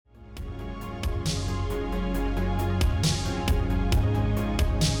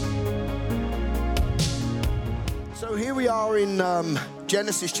are in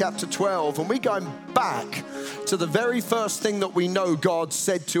Genesis chapter 12, and we're going back to the very first thing that we know God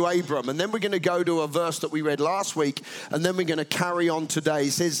said to Abram. And then we're going to go to a verse that we read last week, and then we're going to carry on today.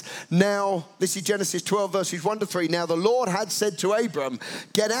 It says, now, this is Genesis 12, verses 1 to 3. Now the Lord had said to Abram,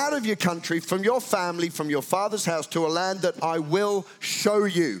 get out of your country, from your family, from your father's house, to a land that I will show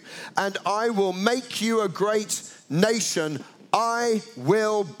you. And I will make you a great nation. I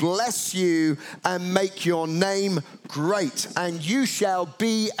will bless you and make your name great, and you shall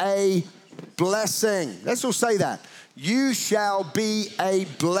be a blessing. Let's all say that. You shall be a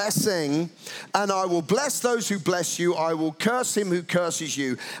blessing, and I will bless those who bless you. I will curse him who curses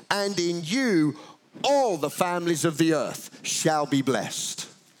you, and in you all the families of the earth shall be blessed.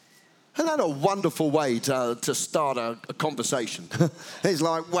 Isn't that a wonderful way to start a conversation? It's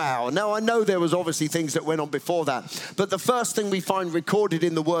like, wow. Now, I know there was obviously things that went on before that, but the first thing we find recorded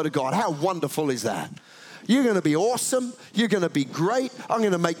in the Word of God, how wonderful is that? You're going to be awesome. You're going to be great. I'm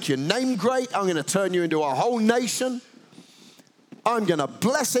going to make your name great. I'm going to turn you into a whole nation. I'm going to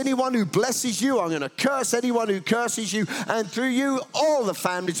bless anyone who blesses you. I'm going to curse anyone who curses you. And through you, all the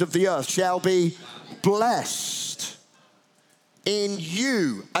families of the earth shall be blessed. In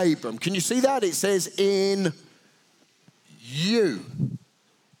you, Abram. Can you see that? It says in you.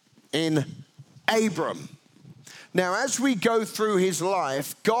 In Abram. Now, as we go through his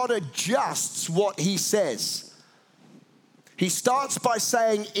life, God adjusts what he says. He starts by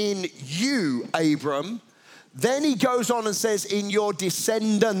saying in you, Abram. Then he goes on and says in your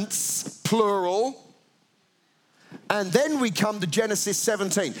descendants, plural. And then we come to Genesis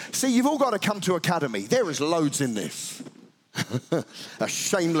 17. See, you've all got to come to Academy. There is loads in this. A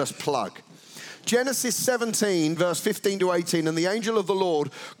shameless plug. Genesis 17, verse 15 to 18. And the angel of the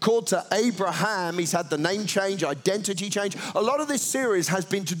Lord called to Abraham. He's had the name change, identity change. A lot of this series has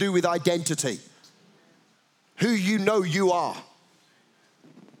been to do with identity. Who you know you are.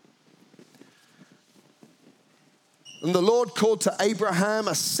 And the Lord called to Abraham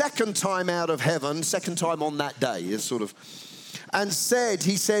a second time out of heaven, second time on that day, is sort of, and said,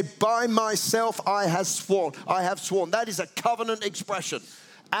 he said, by myself I have sworn. I have sworn. That is a covenant expression.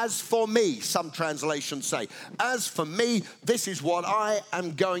 As for me, some translations say, as for me, this is what I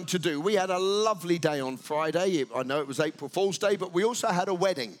am going to do. We had a lovely day on Friday. I know it was April Fool's Day, but we also had a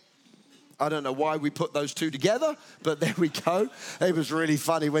wedding. I don't know why we put those two together, but there we go. It was really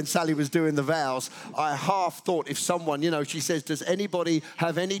funny when Sally was doing the vows. I half thought if someone, she says, does anybody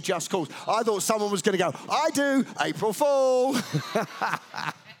have any just cause? I thought someone was going to go, I do, April Fool.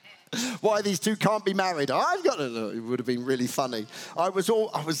 Why these two can't be married? I've got to know. It would have been really funny. I was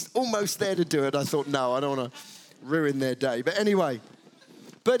almost there to do it. I thought, no, I don't want to ruin their day. But anyway,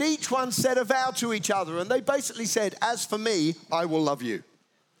 but each one said a vow to each other, and they basically said, as for me, I will love you.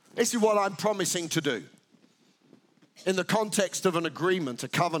 This is what I'm promising to do in the context of an agreement, a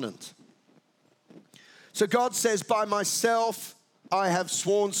covenant. So God says, by myself I have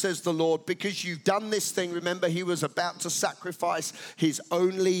sworn, says the Lord, because you've done this thing. Remember, he was about to sacrifice his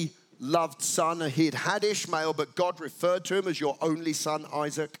only loved son. He had Ishmael, but God referred to him as your only son,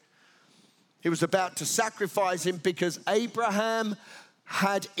 Isaac. He was about to sacrifice him because Abraham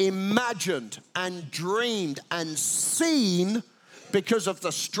had imagined and dreamed and seen, because of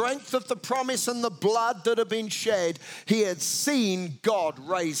the strength of the promise and the blood that had been shed, he had seen God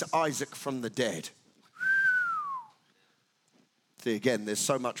raise Isaac from the dead. See, again, there's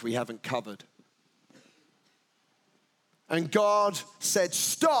so much we haven't covered. And God said,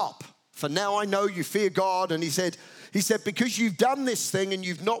 stop, for now I know you fear God. And he said, because you've done this thing and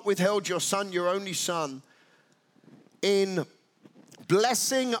you've not withheld your son, your only son, in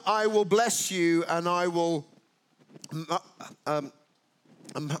blessing I will bless you, and I will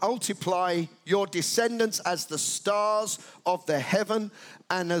multiply your descendants as the stars of the heaven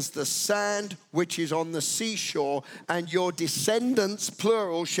and as the sand which is on the seashore, and your descendants,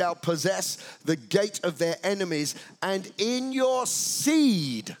 plural, shall possess the gate of their enemies, and in your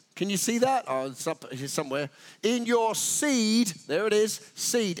seed, can you see that? Oh, it's up here somewhere. In your seed, there it is,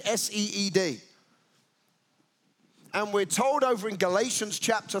 seed, S-E-E-D. And we're told over in Galatians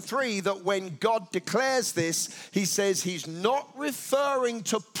chapter 3 that when God declares this, he says he's not referring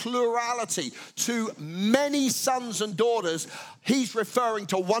to plurality, to many sons and daughters. He's referring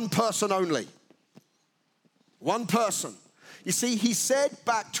to one person only. One person. You see, he said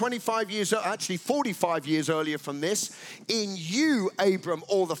back 45 years earlier from this, in you, Abram,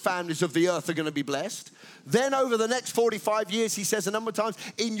 all the families of the earth are going to be blessed. Then over the next 45 years, he says a number of times,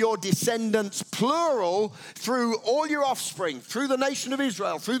 in your descendants, plural, through all your offspring, through the nation of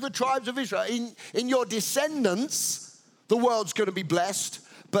Israel, through the tribes of Israel, in your descendants, the world's going to be blessed.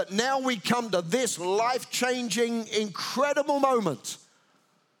 But now we come to this life-changing, incredible moment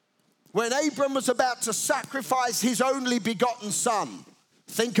when Abram was about to sacrifice his only begotten son.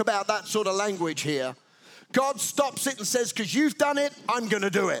 Think about that sort of language here. God stops it and says, because you've done it, I'm going to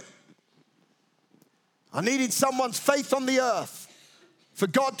do it. I needed someone's faith on the earth. For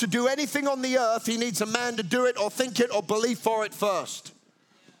God to do anything on the earth, he needs a man to do it or think it or believe for it first.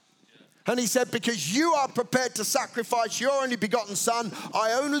 And he said, because you are prepared to sacrifice your only begotten son,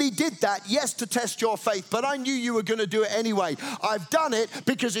 I only did that, yes, to test your faith, but I knew you were going to do it anyway. I've done it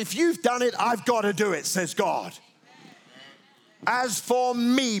because if you've done it, I've got to do it, says God. As for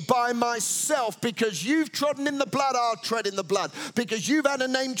me, by myself, because you've trodden in the blood, I'll tread in the blood. Because you've had a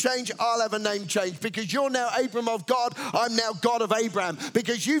name change, I'll have a name change. Because you're now Abram of God, I'm now God of Abraham.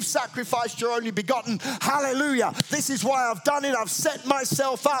 Because you've sacrificed your only begotten, hallelujah. This is why I've done it. I've set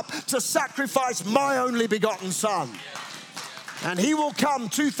myself up to sacrifice my only begotten son. And he will come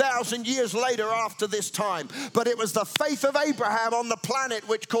 2,000 years later after this time. But it was the faith of Abraham on the planet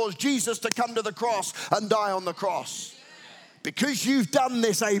which caused Jesus to come to the cross and die on the cross. Because you've done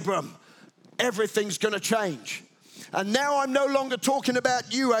this, Abram, everything's going to change. And now I'm no longer talking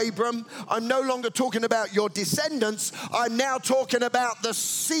about you, Abram. I'm no longer talking about your descendants. I'm now talking about the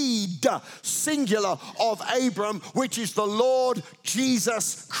seed, singular, of Abram, which is the Lord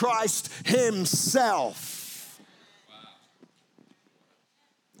Jesus Christ himself. Wow.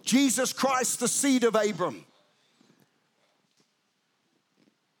 Jesus Christ, the seed of Abram.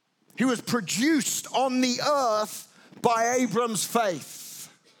 He was produced on the earth by Abram's faith.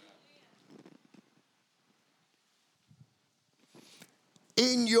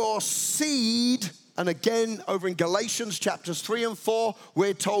 In your seed, and again over in Galatians chapters 3 and 4,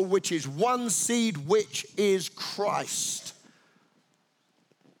 we're told which is one seed, which is Christ.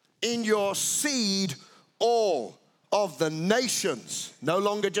 In your seed, all of the nations, no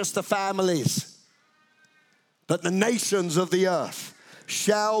longer just the families, but the nations of the earth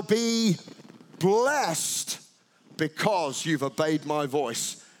shall be blessed because you've obeyed my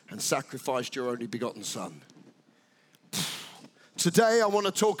voice and sacrificed your only begotten son. Today I want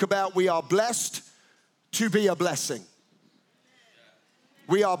to talk about we are blessed to be a blessing.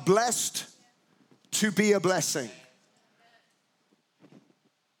 We are blessed to be a blessing.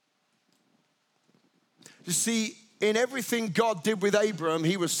 You see, in everything God did with Abram,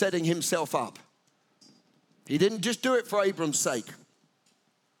 he was setting himself up. He didn't just do it for Abram's sake.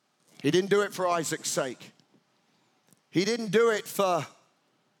 He didn't do it for Isaac's sake. He didn't do it for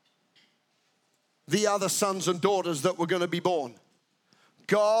the other sons and daughters that were going to be born.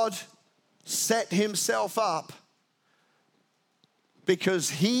 God set himself up because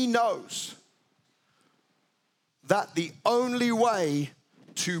he knows that the only way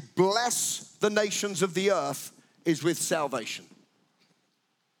to bless the nations of the earth is with salvation.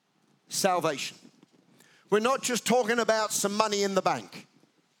 Salvation. We're not just talking about some money in the bank.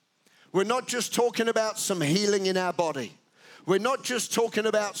 We're not just talking about some healing in our body. We're not just talking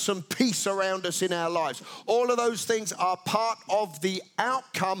about some peace around us in our lives. All of those things are part of the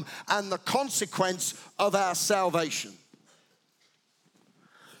outcome and the consequence of our salvation.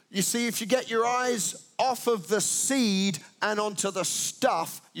 You see, if you get your eyes off of the seed and onto the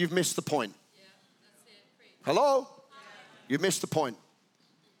stuff, you've missed the point. Yeah, that's it. Hello? You've missed the point.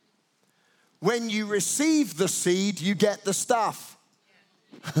 When you receive the seed, you get the stuff.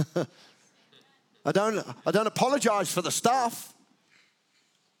 I don't apologize for the stuff.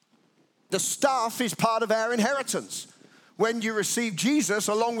 The stuff is part of our inheritance. When you receive Jesus,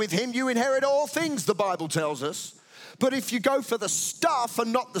 along with him, you inherit all things, the Bible tells us. But if you go for the stuff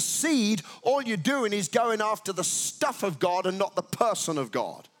and not the seed, all you're doing is going after the stuff of God and not the person of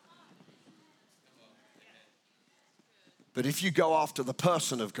God. But if you go after the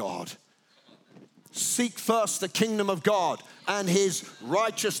person of God, seek first the kingdom of God and his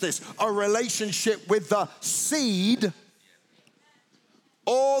righteousness, a relationship with the seed.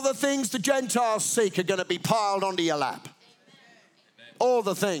 All the things the Gentiles seek are going to be piled onto your lap. All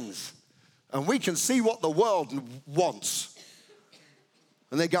the things. And we can see what the world wants.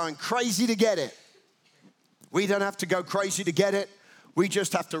 And they're going crazy to get it. We don't have to go crazy to get it. We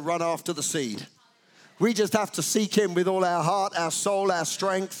just have to run after the seed. We just have to seek him with all our heart, our soul, our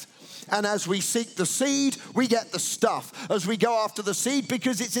strength. And as we seek the seed, we get the stuff. As we go after the seed,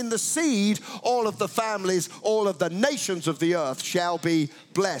 because it's in the seed, all of the families, all of the nations of the earth shall be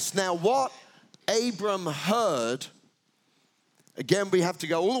blessed. Now, what Abram heard, again, we have to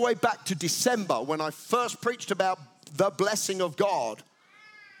go all the way back to December when I first preached about the blessing of God.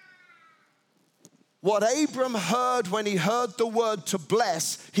 What Abram heard when he heard the word to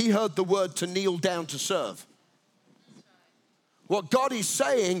bless, he heard the word to kneel down to serve. What God is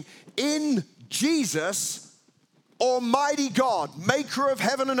saying, in Jesus, Almighty God, maker of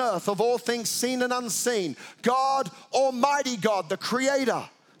heaven and earth, of all things seen and unseen, God, Almighty God, the Creator,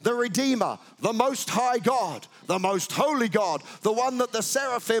 the Redeemer, the Most High God, the Most Holy God, the one that the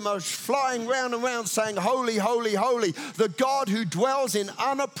seraphim are flying round and round saying, holy, holy, holy, the God who dwells in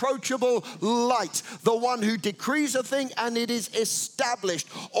unapproachable light, the one who decrees a thing and it is established,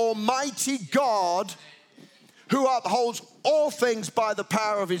 Almighty God, who upholds all things by the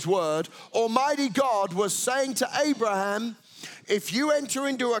power of his word. Almighty God was saying to Abraham, if you enter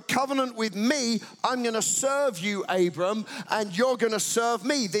into a covenant with me, I'm going to serve you, Abram, and you're going to serve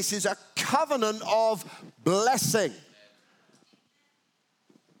me. This is a covenant of blessing.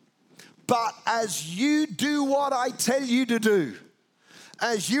 But as you do what I tell you to do,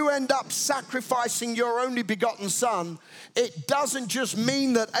 as you end up sacrificing your only begotten son, it doesn't just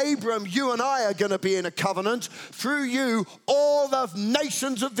mean that Abram, you and I are going to be in a covenant. Through you, all the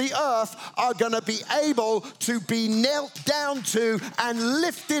nations of the earth are going to be able to be knelt down to and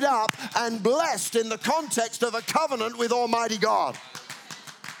lifted up and blessed in the context of a covenant with Almighty God.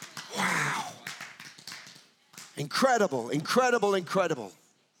 Wow. Incredible, incredible, incredible.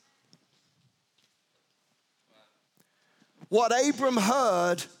 What Abram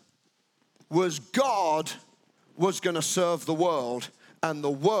heard was God was going to serve the world and the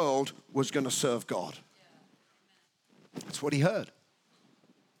world was going to serve God. That's what he heard.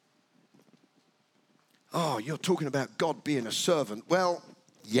 Oh, you're talking about God being a servant. Well,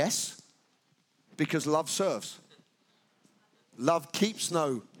 yes, because love serves. Love keeps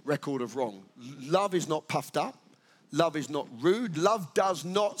no record of wrong. Love is not puffed up. Love is not rude. Love does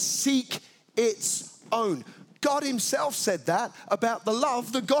not seek its own. God himself said that about the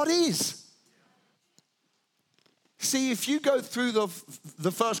love that God is. See, if you go through the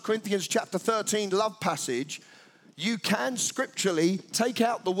 1 Corinthians chapter 13 love passage, you can scripturally take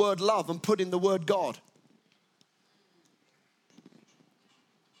out the word love and put in the word God.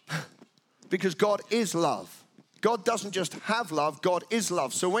 Because God is love. God doesn't just have love, God is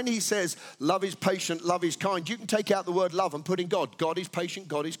love. So when he says love is patient, love is kind, you can take out the word love and put in God. God is patient,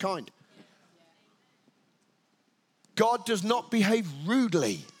 God is kind. God does not behave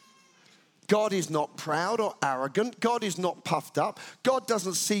rudely. God is not proud or arrogant. God is not puffed up. God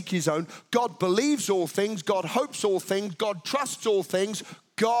doesn't seek his own. God believes all things. God hopes all things. God trusts all things.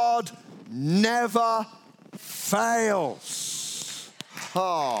 God never fails.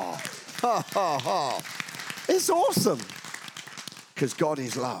 Ha, ha, ha, ha. It's awesome because God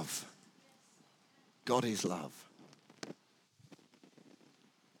is love. God is love.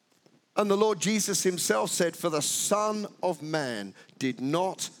 And the Lord Jesus himself said, for the Son of Man did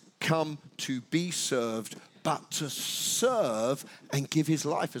not come to be served, but to serve and give his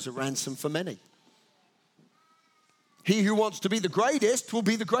life as a ransom for many. He who wants to be the greatest will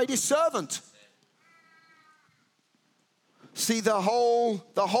be the greatest servant. See, the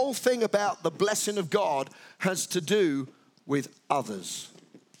whole thing about the blessing of God has to do with others.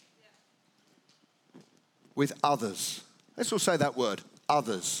 With others. Let's all say that word,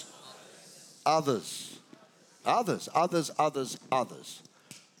 others. Others. Others, others, others, others.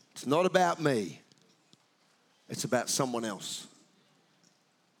 It's not about me. It's about someone else.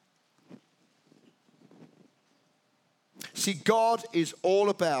 See, God is all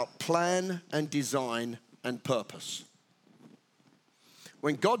about plan and design and purpose.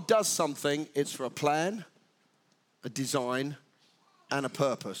 When God does something, it's for a plan, a design, and a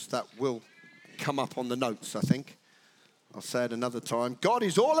purpose. That will come up on the notes, I think. I'll say it another time. God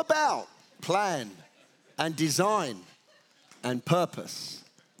is all about plan and design and purpose.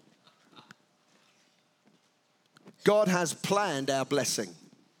 God has planned our blessing.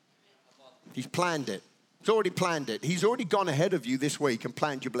 He's planned it. He's already planned it. He's already gone ahead of you this week and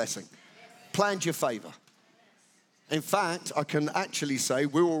planned your blessing, planned your favor. In fact, I can actually say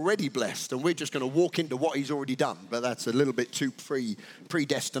we're already blessed and we're just going to walk into what he's already done. But that's a little bit too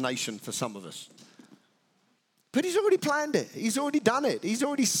predestination for some of us. But he's already planned it. He's already done it. He's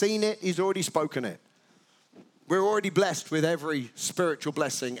already seen it. He's already spoken it. We're already blessed with every spiritual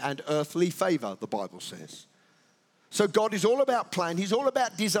blessing and earthly favor, the Bible says. So God is all about plan. He's all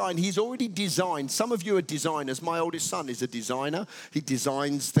about design. He's already designed. Some of you are designers. My oldest son is a designer. He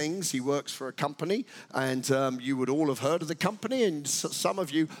designs things. He works for a company. And you would all have heard of the company. And some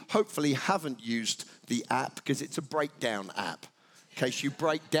of you hopefully haven't used the app because it's a breakdown app. In case you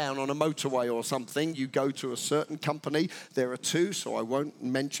break down on a motorway or something, you go to a certain company. There are two, so I won't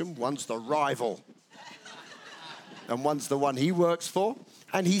mention. One's the rival. And one's the one he works for.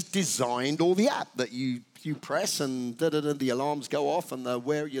 And he's designed all the app that you press and the alarms go off and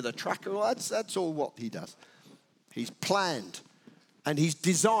where you're the tracker. That's all what he does. He's planned And he's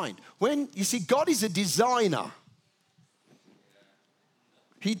designed. When, you see, God is a designer.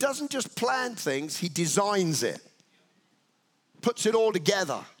 He doesn't just plan things, he designs it. Puts it all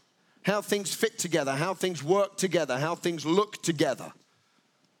together. How things fit together, how things work together, how things look together.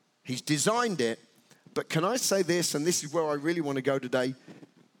 He's designed it. But can I say this, and this is where I really want to go today.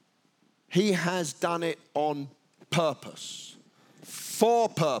 He has done it on purpose. For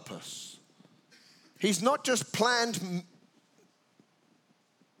purpose. He's not just planned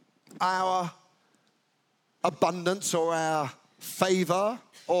our abundance or our favor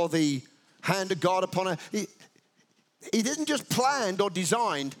or the hand of God upon us. He isn't just planned or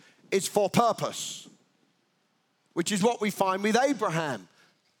designed, it's for purpose, which is what we find with Abraham.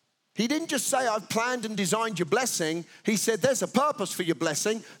 He didn't just say, I've planned and designed your blessing. He said, there's a purpose for your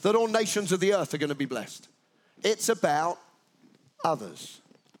blessing, that all nations of the earth are going to be blessed. It's about others.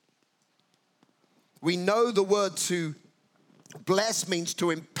 We know the word to bless means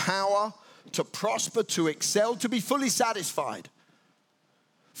to empower, to prosper, to excel, to be fully satisfied.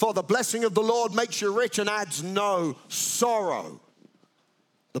 For the blessing of the Lord makes you rich and adds no sorrow.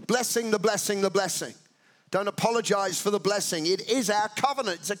 The blessing, the blessing, the blessing. Don't apologize for the blessing. It is our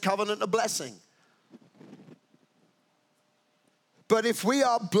covenant. It's a covenant of blessing. But if we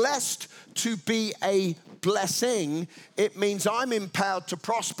are blessed to be a blessing, it means I'm empowered to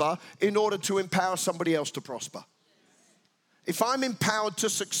prosper in order to empower somebody else to prosper. If I'm empowered to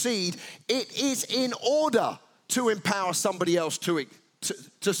succeed, it is in order to empower somebody else to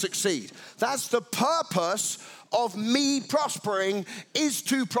succeed. That's the purpose of me prospering, is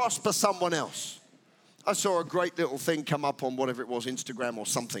to prosper someone else. I saw a great little thing come up on whatever it was, Instagram or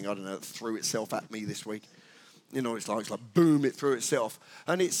something, I don't know, it threw itself at me this week. You know, it's like boom, it threw itself.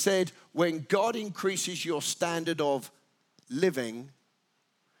 And it said, when God increases your standard of living,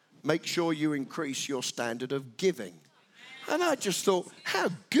 make sure you increase your standard of giving. And I just thought, how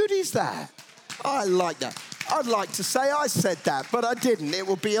good is that? I like that. I'd like to say I said that, but I didn't. It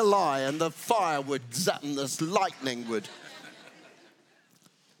would be a lie, and the fire would zap and the lightning would.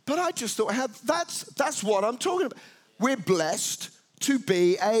 But I just thought, that's what I'm talking about. We're blessed to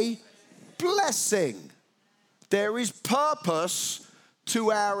be a blessing. There is purpose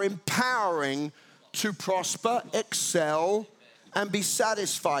to our empowering to prosper, excel, and be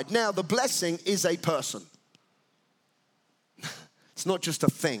satisfied. Now, the blessing is a person. It's not just a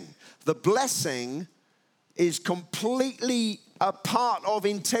thing. The blessing is completely a part of,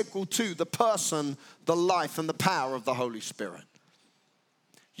 integral to the person, the life, and the power of the Holy Spirit.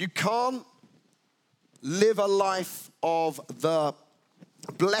 You can't live a life of the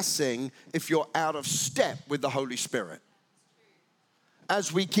blessing if you're out of step with the Holy Spirit.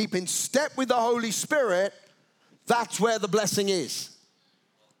 As we keep in step with the Holy Spirit, that's where the blessing is.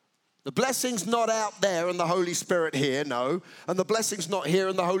 The blessing's not out there and the Holy Spirit here, no. And the blessing's not here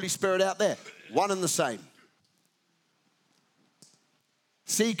and the Holy Spirit out there. One and the same.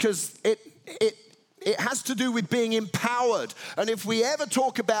 See, because it has to do with being empowered. And if we ever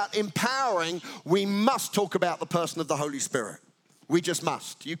talk about empowering, we must talk about the person of the Holy Spirit. We just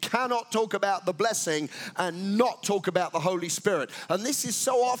must. You cannot talk about the blessing and not talk about the Holy Spirit. And this is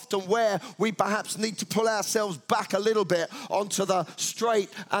so often where we perhaps need to pull ourselves back a little bit onto the straight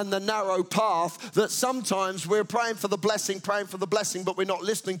and the narrow path, that sometimes we're praying for the blessing, but we're not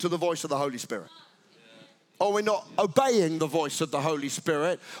listening to the voice of the Holy Spirit. Or we're not obeying the voice of the Holy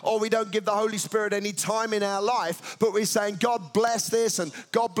Spirit, or we don't give the Holy Spirit any time in our life, but we're saying, God bless this and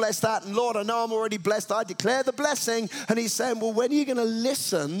God bless that, and Lord, I know I'm already blessed, I declare the blessing. And he's saying, well, when are you going to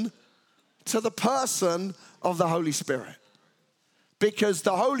listen to the person of the Holy Spirit? Because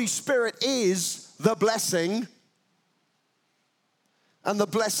the Holy Spirit is the blessing, and the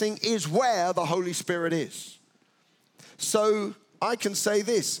blessing is where the Holy Spirit is. So I can say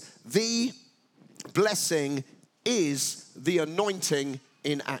this, the blessing is the anointing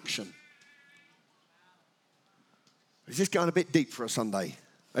in action. Is this going a bit deep for a Sunday?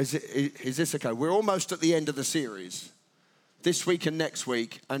 Is this okay? We're almost at the end of the series. This week and next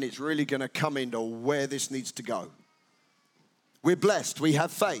week, and it's really going to come into where this needs to go. We're blessed. We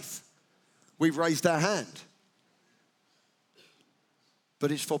have faith. We've raised our hand.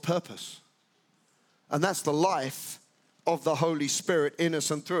 But it's for purpose. And that's the life of the Holy Spirit in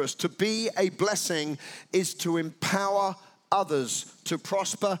us and through us. To be a blessing is to empower others to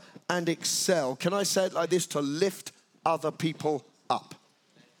prosper and excel. Can I say it like this? To lift other people up.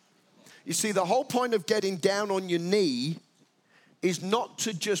 You see, the whole point of getting down on your knee is not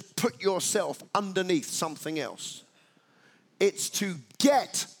to just put yourself underneath something else. It's to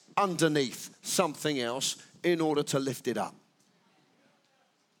get underneath something else in order to lift it up.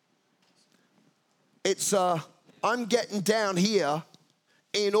 It's I'm getting down here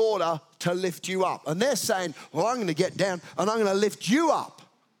in order to lift you up. And they're saying, well, I'm going to get down and I'm going to lift you up.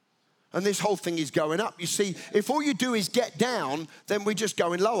 And this whole thing is going up. You see, if all you do is get down, then we're just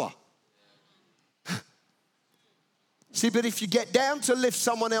going lower. See, but if you get down to lift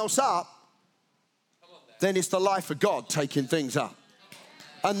someone else up, then it's the life of God taking things up.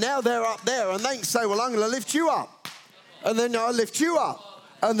 And now they're up there and they can say, well, I'm going to lift you up. And then I lift you up.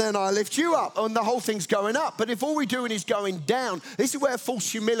 And then I lift you up. And the whole thing's going up. But if all we're doing is going down, this is where false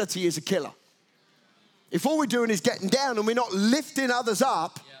humility is a killer. If all we're doing is getting down and we're not lifting others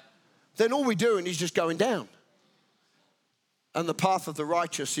up, then all we're doing is just going down. And the path of the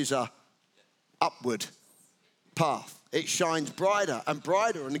righteous is a upward path. It shines brighter and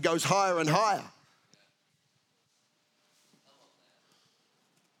brighter and it goes higher and higher.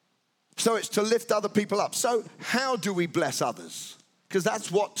 So it's to lift other people up. So how do we bless others? Because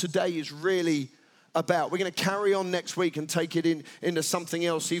that's what today is really about. We're going to carry on next week and take it into something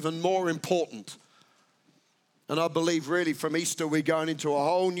else even more important. And I believe really from Easter we're going into a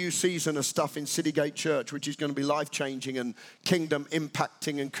whole new season of stuff in Citygate Church, which is going to be life-changing and kingdom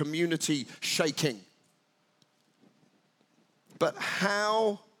impacting and community shaking. But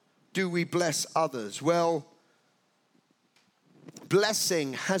how do we bless others? Well,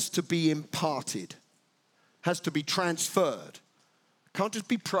 blessing has to be imparted, has to be transferred. Can't just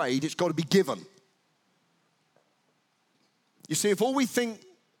be prayed, it's got to be given. You see, if all we think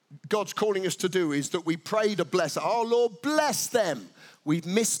God's calling us to do is that we pray to bless, oh Lord, bless them, we've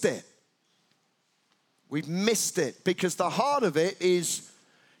missed it. We've missed it because the heart of it is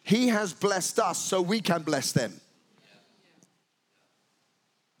He has blessed us so we can bless them.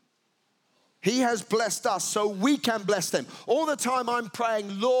 He has blessed us so we can bless them. All the time I'm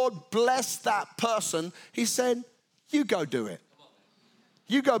praying, Lord, bless that person. He said, you go do it.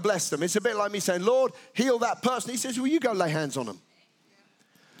 You go bless them. It's a bit like me saying, Lord, heal that person. He says, well, you go lay hands on them.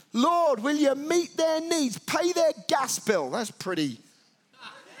 Lord, will you meet their needs? Pay their gas bill. That's pretty.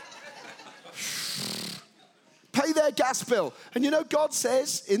 Pay their gas bill. And you know, God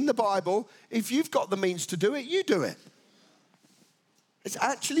says in the Bible, if you've got the means to do it, you do it. It's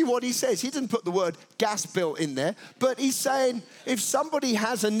actually what He says. He didn't put the word gas bill in there, but He's saying if somebody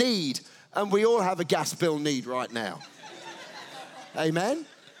has a need, and we all have a gas bill need right now. Amen?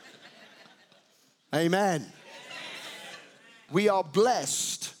 Amen. We are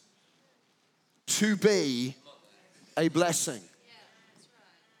blessed to be a blessing.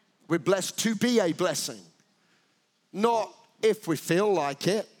 We're blessed to be a blessing. Not if we feel like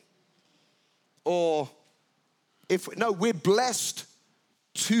it or if, no, we're blessed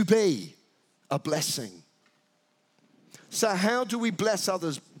to be a blessing. So how do we bless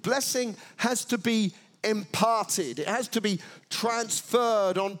others? Blessing has to be imparted. It has to be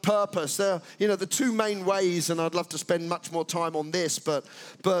transferred on purpose. There, the two main ways, and I'd love to spend much more time on this, but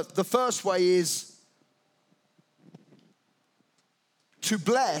the first way is to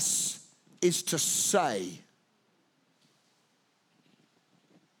bless is to say.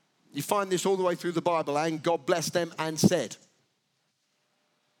 You find this all the way through the Bible, and God blessed them and said.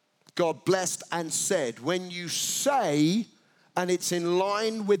 God blessed and said. When you say, and it's in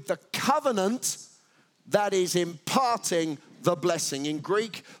line with the covenant, that is imparting the blessing. In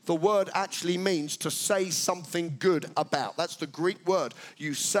Greek, the word actually means to say something good about. That's the Greek word.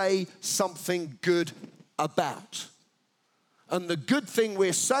 You say something good about. And the good thing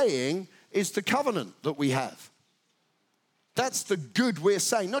we're saying is the covenant that we have. That's the good we're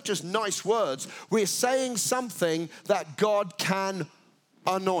saying, not just nice words. We're saying something that God can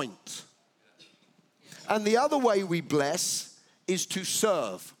anoint. And the other way we bless is to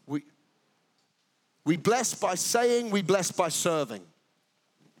serve. We bless by saying, we bless by serving.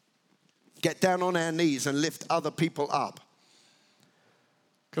 Get down on our knees and lift other people up.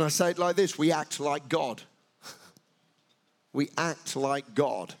 Can I say it like this? We act like God. We act like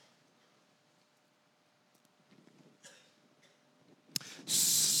God.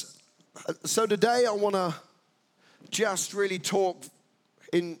 So today I want to just really talk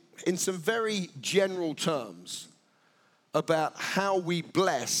in some very general terms about how we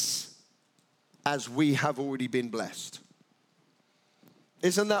bless as we have already been blessed.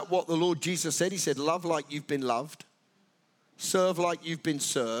 Isn't that what the Lord Jesus said? He said, love like you've been loved. Serve like you've been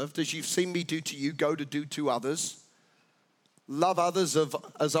served. As you've seen me do to you, go to do to others. Love others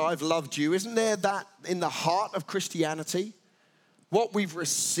as I've loved you. Isn't there that in the heart of Christianity? What we've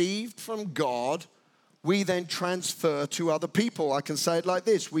received from God, we then transfer to other people. I can say it like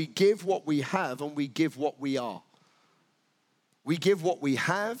this. We give what we have and we give what we are. We give what we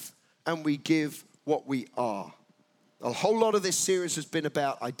have and we give what we are. A whole lot of this series has been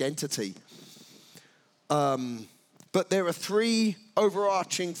about identity. But there are three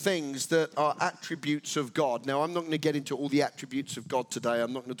overarching things that are attributes of God. Now, I'm not going to get into all the attributes of God today.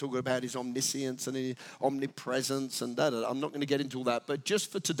 I'm not going to talk about his omniscience and his omnipresence and that. I'm not going to get into all that. But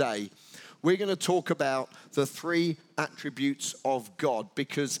just for today, we're going to talk about the three attributes of God.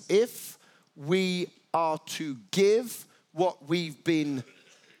 Because if we are to give what we've been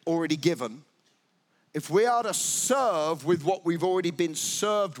already given, if we are to serve with what we've already been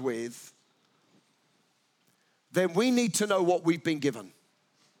served with, then we need to know what we've been given.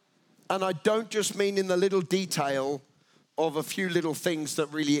 And I don't just mean in the little detail of a few little things that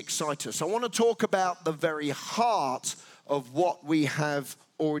really excite us. I want to talk about the very heart of what we have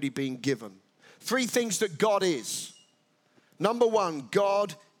already been given. Three things that God is. Number one,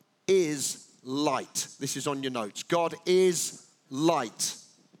 God is light. This is on your notes. God is light.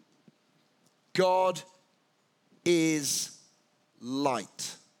 God is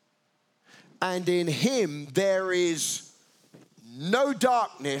light. And in him there is no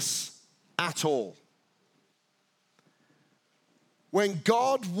darkness at all. When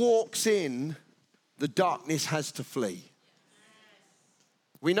God walks in, the darkness has to flee.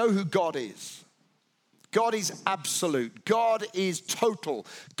 We know who God is. God is absolute. God is total.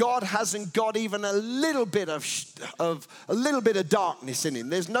 God hasn't got even a little bit of darkness in him.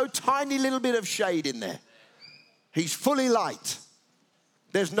 There's no tiny little bit of shade in there. He's fully light.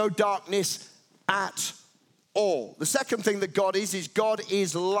 There's no darkness at all. The second thing that God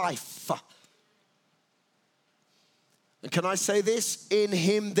is life. And can I say this? In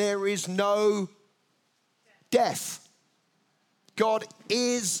him there is no death. God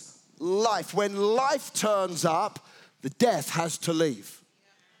is life. When life turns up, the death has to leave.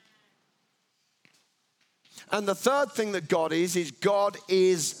 And the third thing that God is God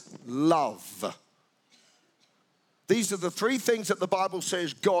is love. These are the three things that the Bible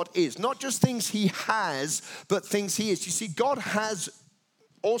says God is. Not just things he has, but things he is. You see, God has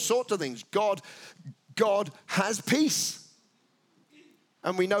all sorts of things. God has peace.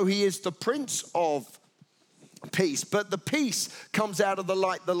 And we know he is the Prince of Peace. But the peace comes out of the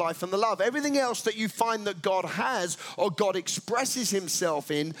light, the life, and the love. Everything else that you find that God has or God expresses himself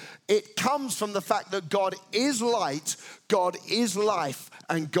in, it comes from the fact that God is light, God is life,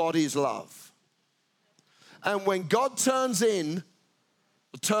 and God is love. And when God turns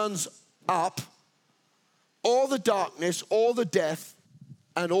up, all the darkness, all the death,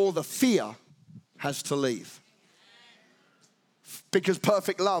 and all the fear has to leave. Because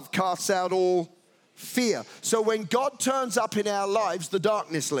perfect love casts out all fear. So when God turns up in our lives, the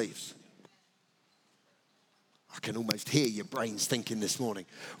darkness leaves. I can almost hear your brains thinking this morning.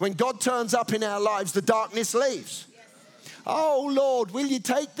 When God turns up in our lives, the darkness leaves. Oh, Lord, will you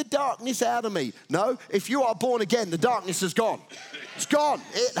take the darkness out of me? No, if you are born again, the darkness is gone. It's gone.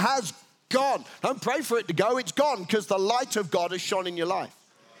 It has gone. Don't pray for it to go. It's gone because the light of God has shone in your life.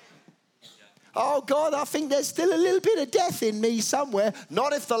 Oh, God, I think there's still a little bit of death in me somewhere.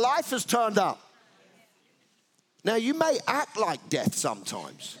 Not if the life has turned up. Now, you may act like death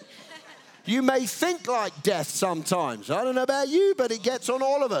sometimes. You may think like death sometimes. I don't know about you, but it gets on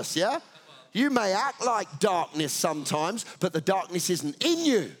all of us, yeah? You may act like darkness sometimes, but the darkness isn't in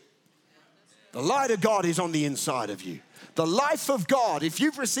you. The light of God is on the inside of you. The life of God, if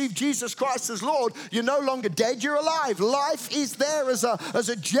you've received Jesus Christ as Lord, you're no longer dead, you're alive. Life is there as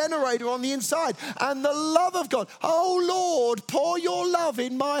a generator on the inside. And the love of God, oh Lord, pour your love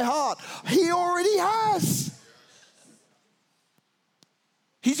in my heart. He already has.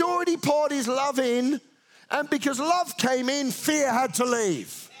 He's already poured his love in, and because love came in, fear had to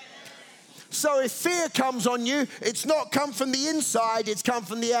leave. So if fear comes on you, it's not come from the inside, it's come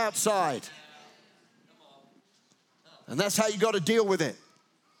from the outside. And that's how you got to deal with it.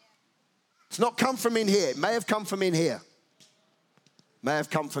 It's not come from in here. It may have come from in here. May have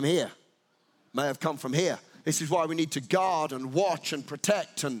come from here. May have come from here. This is why we need to guard and watch and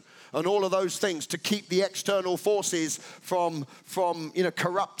protect and all of those things to keep the external forces from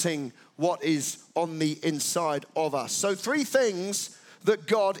corrupting what is on the inside of us. So 3 things that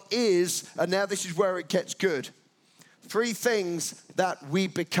God is, and now this is where it gets good. 3 things that we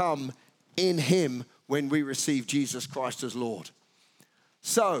become in him when we receive Jesus Christ as Lord.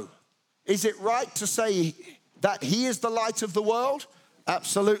 So, is it right to say that he is the light of the world?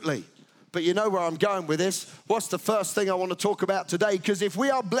 Absolutely. But you know where I'm going with this. What's the first thing I want to talk about today? Because if we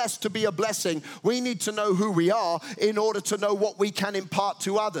are blessed to be a blessing, we need to know who we are in order to know what we can impart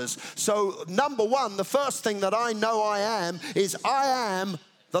to others. So number one, the first thing that I know I am is I am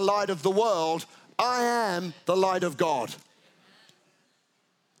the light of the world. I am the light of God.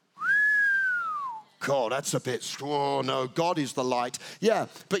 God, that's a bit strong. No, God is the light. Yeah,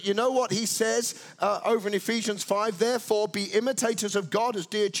 but you know what he says over in Ephesians 5? Therefore, be imitators of God as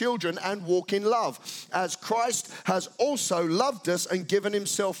dear children and walk in love, as Christ has also loved us and given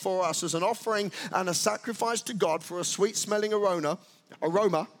himself for us as an offering and a sacrifice to God for a sweet-smelling aroma.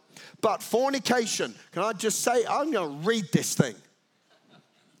 But fornication, can I just say, I'm going to read this thing.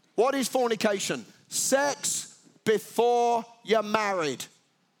 What is fornication? Sex before you're married.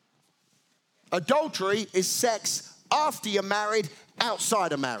 Adultery is sex after you're married,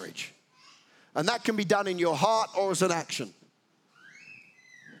 outside of marriage. And that can be done in your heart or as an action.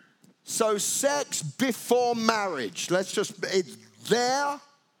 So sex before marriage. It's there.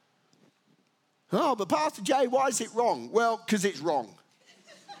 Oh, but Pastor Jay, why is it wrong? Well, because it's wrong.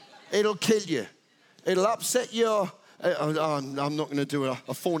 It'll kill you. It'll upset your... I'm not going to do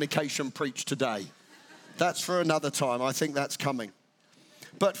a fornication preach today. That's for another time. I think that's coming.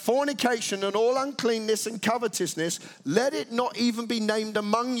 But fornication and all uncleanness and covetousness, let it not even be named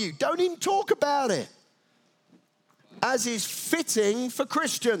among you. Don't even talk about it. As is fitting for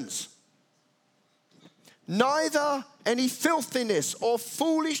Christians. Neither any filthiness or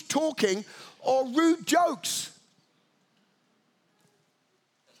foolish talking or rude jokes.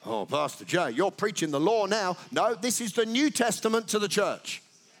 Oh, Pastor Jay, you're preaching the law now. No, this is the New Testament to the church.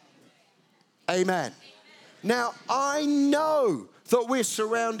 Amen. Now, I know that we're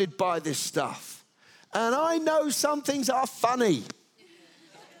surrounded by this stuff. And I know some things are funny.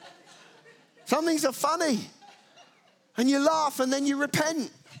 Some things are funny. And you laugh and then you repent.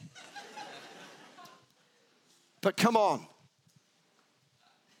 But come on.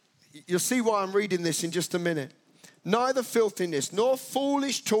 You'll see why I'm reading this in just a minute. Neither filthiness, nor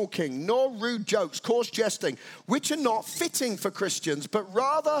foolish talking, nor rude jokes, coarse jesting, which are not fitting for Christians, but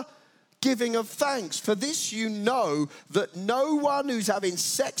rather giving of thanks. For this you know that no one who's having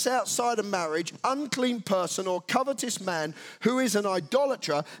sex outside of marriage, unclean person or covetous man who is an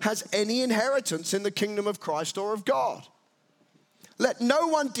idolater has any inheritance in the kingdom of Christ or of God. Let no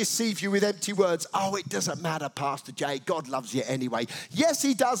one deceive you with empty words. Oh, it doesn't matter, Pastor Jay. God loves you anyway. Yes,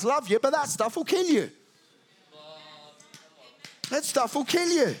 he does love you, but that stuff will kill you. That stuff will kill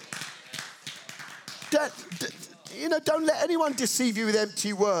you. Don't let anyone deceive you with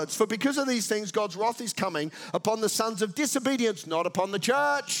empty words. For because of these things, God's wrath is coming upon the sons of disobedience, not upon the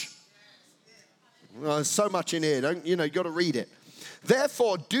church. Well, there's so much in here. You've got to read it.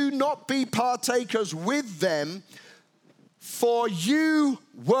 Therefore, do not be partakers with them, for you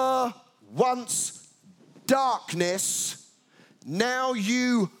were once darkness, now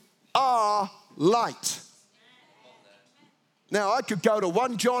you are light. Now, I could go to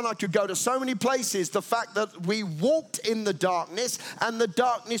 1 John, I could go to so many places. The fact that we walked in the darkness and the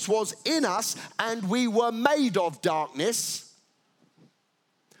darkness was in us and we were made of darkness.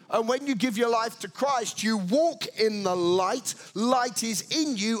 And when you give your life to Christ, you walk in the light. Light is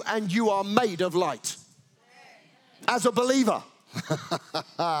in you and you are made of light. As a believer.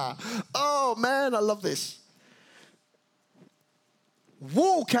 Oh, man, I love this.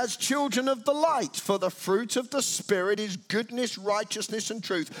 Walk as children of the light, for the fruit of the Spirit is goodness, righteousness, and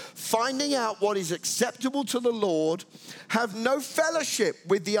truth. Finding out what is acceptable to the Lord, have no fellowship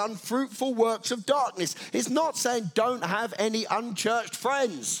with the unfruitful works of darkness. It's not saying don't have any unchurched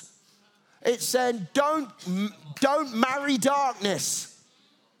friends. It's saying don't marry darkness.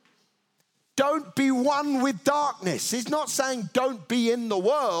 Don't be one with darkness. It's not saying don't be in the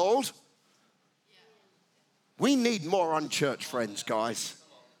world. We need more unchurched friends, guys.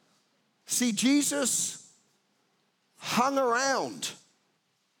 See, Jesus hung around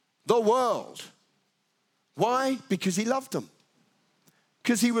the world. Why? Because he loved them.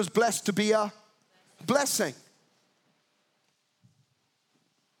 Because he was blessed to be a blessing.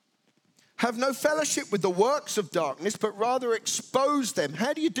 Have no fellowship with the works of darkness, but rather expose them.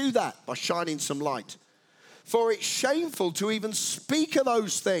 How do you do that? By shining some light. For it's shameful to even speak of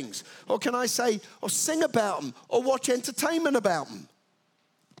those things. Or can I say, or sing about them, or watch entertainment about them.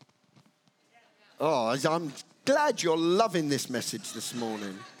 Oh, I'm glad you're loving this message this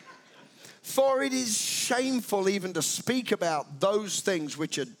morning. For it is shameful even to speak about those things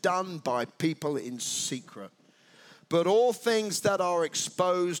which are done by people in secret. But all things that are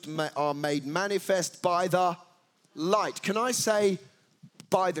exposed are made manifest by the light. Can I say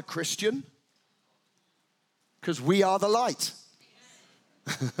by the Christian? Because we are the light.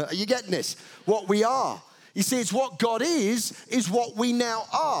 Are you getting this? What we are. You see, it's what God is what we now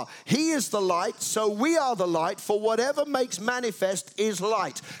are. He is the light, so we are the light, for whatever makes manifest is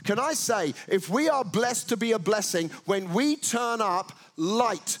light. Can I say, if we are blessed to be a blessing, when we turn up,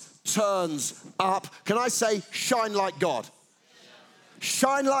 light turns up. Can I say, shine like God?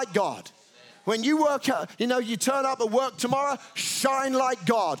 Shine like God. When you work, you turn up at work tomorrow, shine like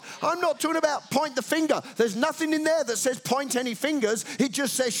God. I'm not talking about point the finger. There's nothing in there that says point any fingers. It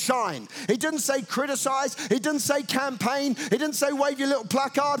just says shine. It doesn't say criticize. It doesn't say campaign. It doesn't say wave your little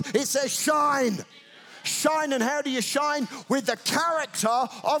placard. It says shine. Shine, and how do you shine? With the character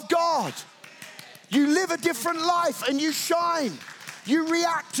of God. You live a different life and you shine. You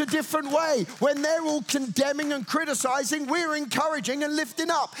react a different way. When they're all condemning and criticizing, we're encouraging and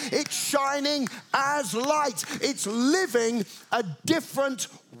lifting up. It's shining as light. It's living a different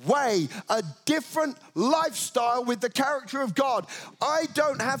way, a different lifestyle with the character of God. I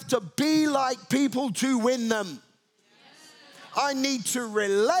don't have to be like people to win them. I need to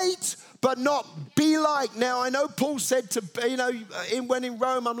relate, but not be like. Now, I know Paul said to, when in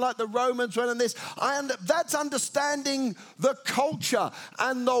Rome, I'm like the Romans, when in this. That's understanding the culture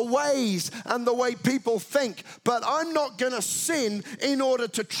and the ways and the way people think. But I'm not going to sin in order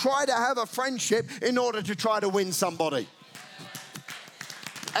to try to have a friendship, in order to try to win somebody.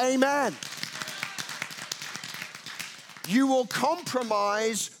 Amen. You will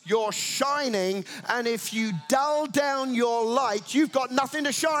compromise your shining, and if you dull down your light, you've got nothing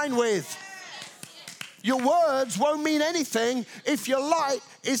to shine with. Your words won't mean anything if your light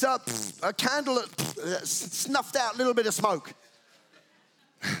is a candle that snuffed out a little bit of smoke.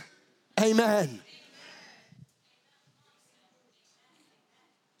 Amen.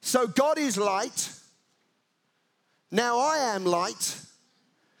 So God is light. Now I am light.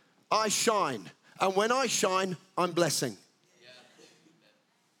 I shine. And when I shine, I'm blessing.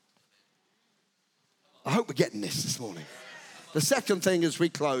 I hope we're getting this morning. The second thing as we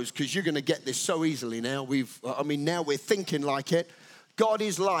close, because you're going to get this so easily now. Now we're thinking like it. God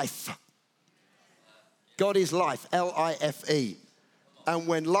is life. God is life, L-I-F-E. And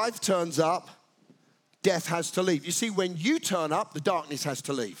when life turns up, death has to leave. You see, when you turn up, the darkness has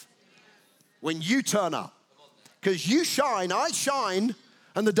to leave. When you turn up. Because you shine, I shine,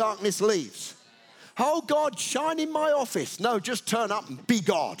 and the darkness leaves. Oh, God, shine in my office. No, just turn up and be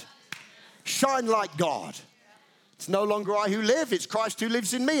God. Shine like God. It's no longer I who live, it's Christ who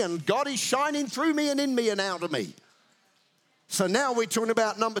lives in me. And God is shining through me and in me and out of me. So now we're talking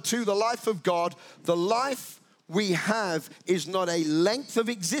about number 2, the life of God. The life we have is not a length of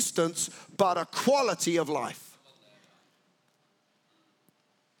existence, but a quality of life.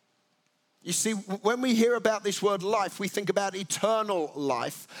 You see, when we hear about this word life, we think about eternal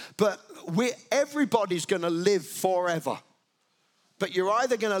life, but everybody's going to live forever. But you're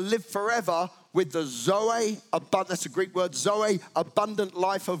either going to live forever with the Zoe, that's a Greek word, Zoe, abundant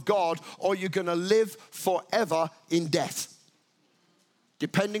life of God, or you're going to live forever in death.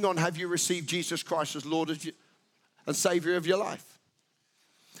 Depending on have you received Jesus Christ as Lord and Savior of your life.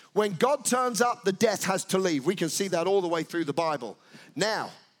 When God turns up, the death has to leave. We can see that all the way through the Bible. Now,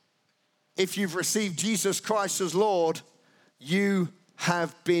 if you've received Jesus Christ as Lord, you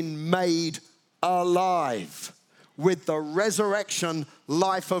have been made alive with the resurrection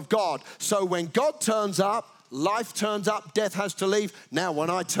life of God. So when God turns up, life turns up, death has to leave. Now when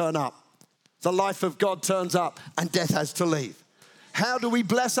I turn up, the life of God turns up and death has to leave. How do we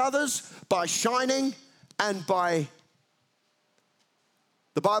bless others? By shining and by,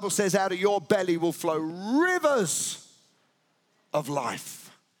 the Bible says, out of your belly will flow rivers of life.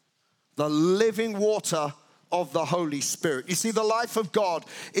 The living water of the Holy Spirit. You see, the life of God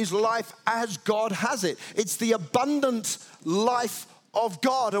is life as God has it. It's the abundant life of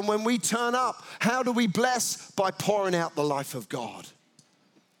God. And when we turn up, how do we bless? By pouring out the life of God.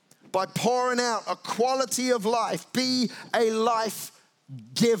 By pouring out a quality of life. Be a life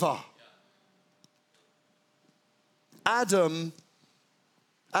giver. Adam,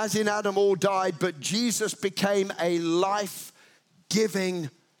 as in Adam all died, but Jesus became a life-giving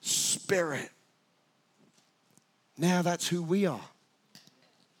Spirit. Now that's who we are.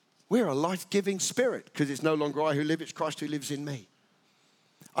 We're a life-giving spirit because it's no longer I who live, it's Christ who lives in me.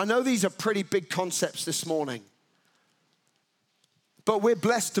 I know these are pretty big concepts this morning, but we're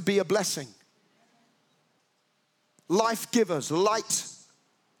blessed to be a blessing. Life givers,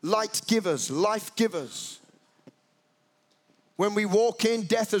 light givers, life givers. When we walk in,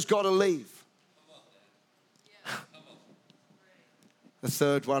 death has got to leave. The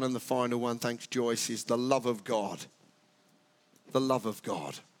third one and the final one, thanks Joyce, is the love of God. The love of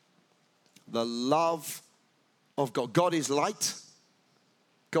God. The love of God. God is light,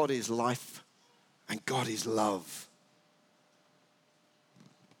 God is life, and God is love.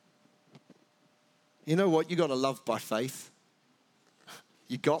 You know what? You got to love by faith.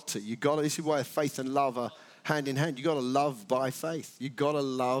 You got to. This is why faith and love are hand in hand. You got to love by faith. You got to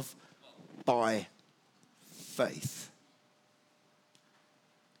love by faith.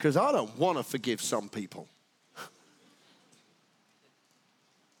 because I don't want to forgive some people.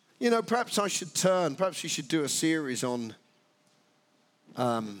 You know, perhaps you should do a series on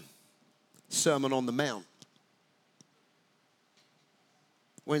Sermon on the Mount.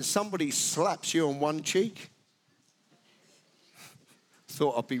 When somebody slaps you on one cheek,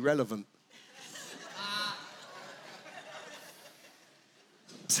 thought I'd be relevant.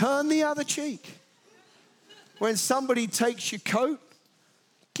 Turn the other cheek. When somebody takes your coat,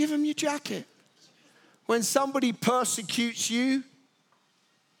 give them your jacket. When somebody persecutes you,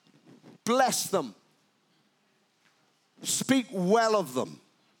 bless them. Speak well of them.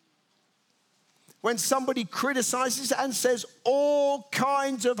 When somebody criticizes and says all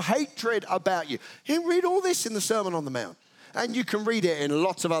kinds of hatred about you. You read all this in the Sermon on the Mount. And you can read it in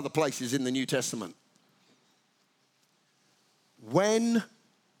lots of other places in the New Testament. When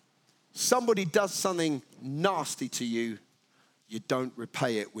somebody does something nasty to you, you don't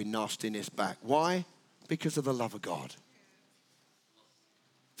repay it with nastiness back. Why? Because of the love of God.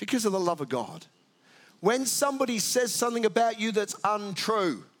 Because of the love of God. When somebody says something about you that's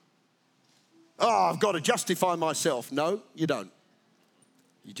untrue, oh, I've got to justify myself. No, you don't.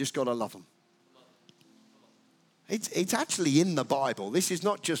 You just got to love them. It's actually in the Bible. This is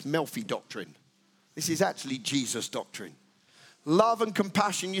not just Melfi doctrine. This is actually Jesus doctrine. Love and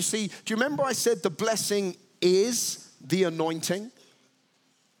compassion. You see, do you remember I said the blessing is the anointing?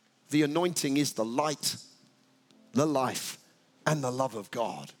 The anointing is the light, the life, and the love of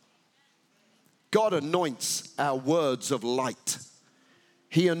God. God anoints our words of light.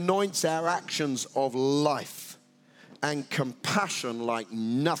 He anoints our actions of life. And compassion, like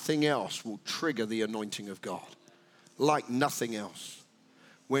nothing else, will trigger the anointing of God. Like nothing else.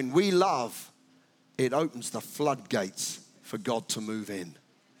 When we love, it opens the floodgates for God to move in.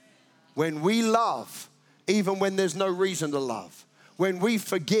 When we love, even when there's no reason to love. When we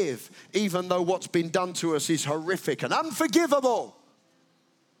forgive, even though what's been done to us is horrific and unforgivable.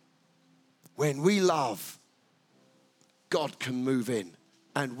 When we love, God can move in.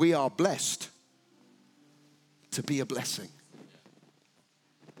 And we are blessed to be a blessing.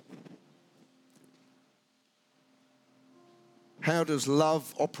 How does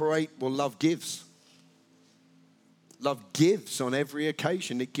love operate? Well, love gives. Love gives on every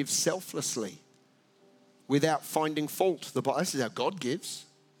occasion. It gives selflessly, without finding fault. This is how God gives.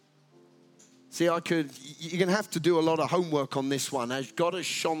 See, you're going to have to do a lot of homework on this one. As God has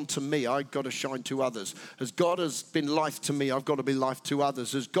shone to me, I've got to shine to others. As God has been life to me, I've got to be life to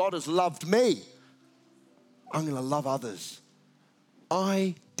others. As God has loved me, I'm going to love others.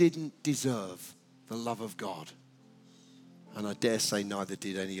 I didn't deserve the love of God. And I dare say neither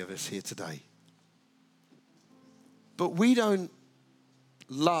did any of us here today. But we don't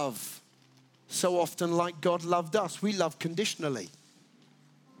love so often like God loved us. We love conditionally.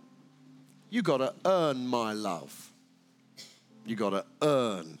 You got to earn my love. You got to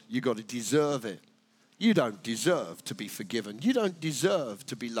earn. You got to deserve it. You don't deserve to be forgiven. You don't deserve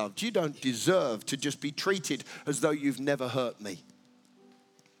to be loved. You don't deserve to just be treated as though you've never hurt me.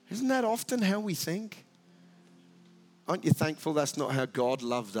 Isn't that often how we think? Aren't you thankful that's not how God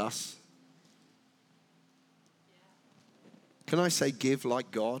loved us? Can I say give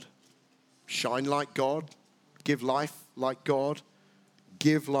like God? Shine like God? Give life like God?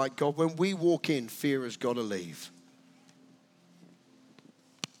 Give like God. When we walk in, fear has got to leave.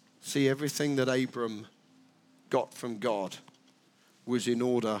 See, everything that Abram got from God was in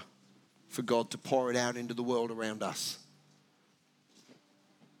order for God to pour it out into the world around us.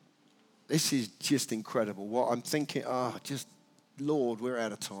 This is just incredible. What I'm thinking, Lord, we're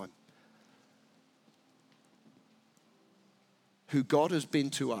out of time. Who God has been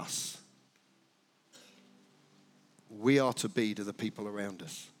to us, we are to be to the people around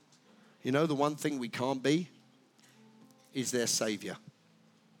us. You know, the one thing we can't be is their Savior.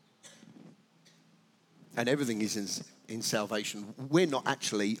 And everything is in salvation. We're not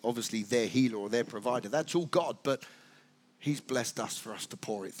actually, obviously, their healer or their provider. That's all God, but He's blessed us for us to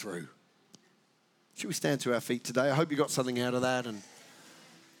pour it through. Should we stand to our feet today? I hope you got something out of that. And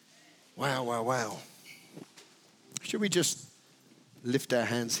wow. Should we just lift our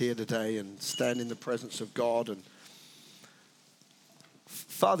hands here today and stand in the presence of God? And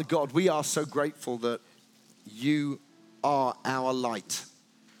Father God, we are so grateful that you are our light.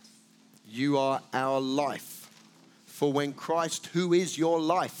 You are our life. For when Christ, who is your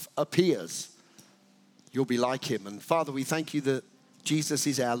life, appears, you'll be like him. And Father, we thank you that Jesus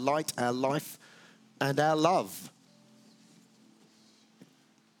is our light, our life, and our love.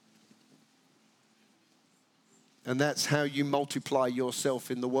 And that's how you multiply yourself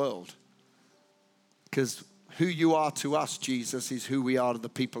in the world. Because who you are to us, Jesus, is who we are to the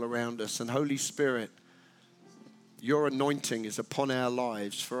people around us. And Holy Spirit, your anointing is upon our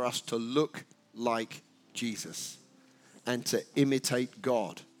lives for us to look like Jesus and to imitate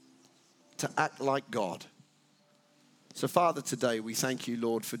God, to act like God. So Father, today we thank you,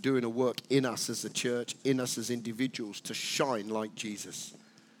 Lord, for doing a work in us as a church, in us as individuals, to shine like Jesus,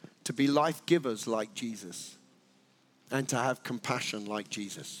 to be life givers like Jesus, and to have compassion like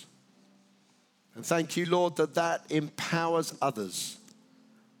Jesus. And thank you, Lord, that empowers others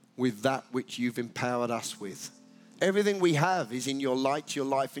with that which you've empowered us with. Everything we have is in your light, your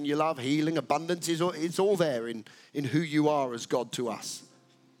life, and your love. Healing, abundance, it's all there in who you are as God to us.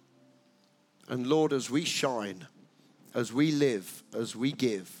 And Lord, as we shine, as we live, as we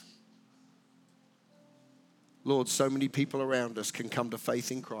give, Lord, so many people around us can come to faith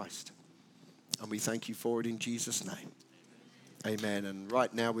in Christ. And we thank you for it in Jesus' name. Amen. And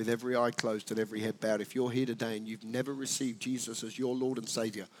right now, with every eye closed and every head bowed, if you're here today and you've never received Jesus as your Lord and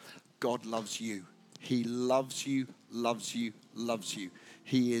Savior, God loves you. He loves you, loves you, loves you.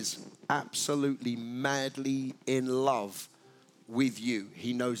 He is absolutely madly in love with you.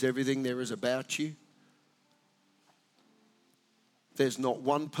 He knows everything there is about you. There's not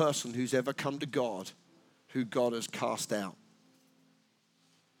one person who's ever come to God who God has cast out.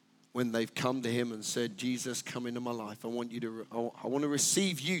 When they've come to him and said, Jesus, come into my life. I want to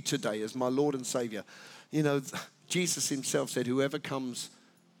receive you today as my Lord and Savior. You know, Jesus himself said, whoever comes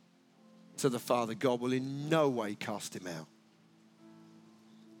to the Father, God will in no way cast him out.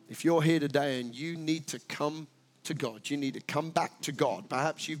 If you're here today and you need to come to God, you need to come back to God.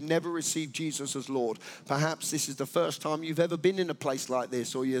 Perhaps you've never received Jesus as Lord. Perhaps this is the first time you've ever been in a place like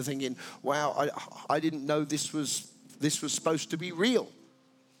this, or you're thinking, wow, I didn't know this was supposed to be real.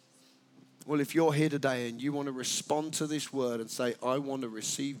 Well, if you're here today and you want to respond to this word and say, I want to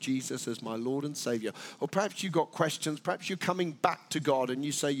receive Jesus as my Lord and Savior, or perhaps you've got questions, perhaps you're coming back to God and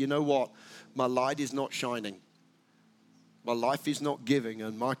you say, you know what, my light is not shining, my life is not giving,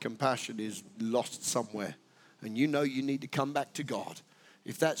 and my compassion is lost somewhere, and you know you need to come back to God.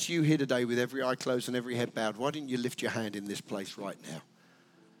 If that's you here today with every eye closed and every head bowed, why don't you lift your hand in this place right now?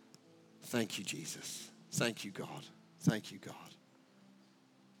 Thank you, Jesus. Thank you, God. Thank you, God.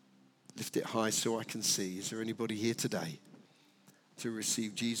 Lift it high so I can see. Is there anybody here today to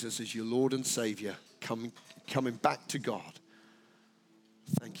receive Jesus as your Lord and Savior, coming back to God?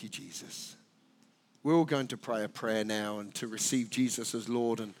 Thank you, Jesus. We're all going to pray a prayer now and to receive Jesus as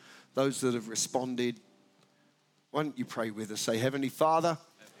Lord. And those that have responded, why don't you pray with us? Say, Heavenly Father,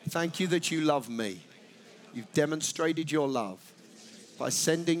 thank you that you love me. You've demonstrated your love by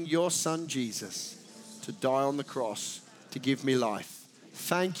sending your Son Jesus to die on the cross to give me life.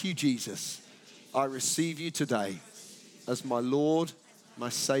 Thank you, Jesus. I receive you today as my Lord, my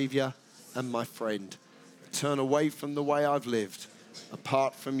Savior, and my friend. Turn away from the way I've lived,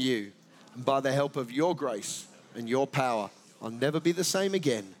 apart from you. And by the help of your grace and your power, I'll never be the same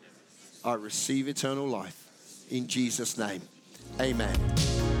again. I receive eternal life. In Jesus' name, amen.